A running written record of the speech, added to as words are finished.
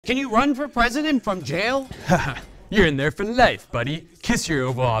Can you run for president from jail? Haha, you're in there for life, buddy. Kiss your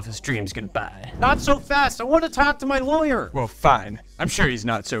Oval Office dreams goodbye. Not so fast. I want to talk to my lawyer. Well, fine. I'm sure he's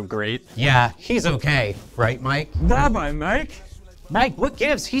not so great. Yeah, he's okay. Right, Mike? Bye-bye, Mike. Mike, what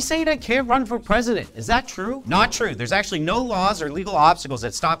gives? He's saying I can't run for president. Is that true? Not true. There's actually no laws or legal obstacles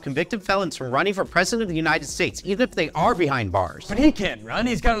that stop convicted felons from running for president of the United States, even if they are behind bars. But he can't run.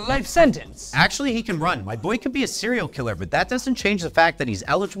 He's got a life sentence. Actually, he can run. My boy could be a serial killer, but that doesn't change the fact that he's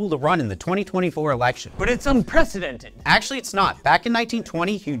eligible to run in the 2024 election. But it's unprecedented. Actually, it's not. Back in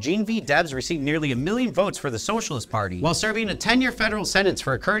 1920, Eugene V. Debs received nearly 1 million votes for the Socialist Party while serving a 10-year federal sentence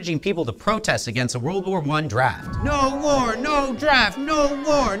for encouraging people to protest against a World War I draft. No war, no draft, no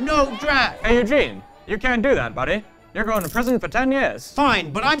war. No draft. Hey, Eugene, you can't do that, buddy. You're going to prison for 10 years.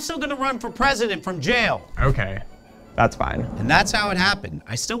 Fine, but I'm still gonna run for president from jail. Okay, that's fine. And that's how it happened.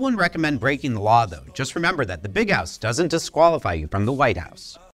 I still wouldn't recommend breaking the law, though. Just remember that the Big House doesn't disqualify you from the White House.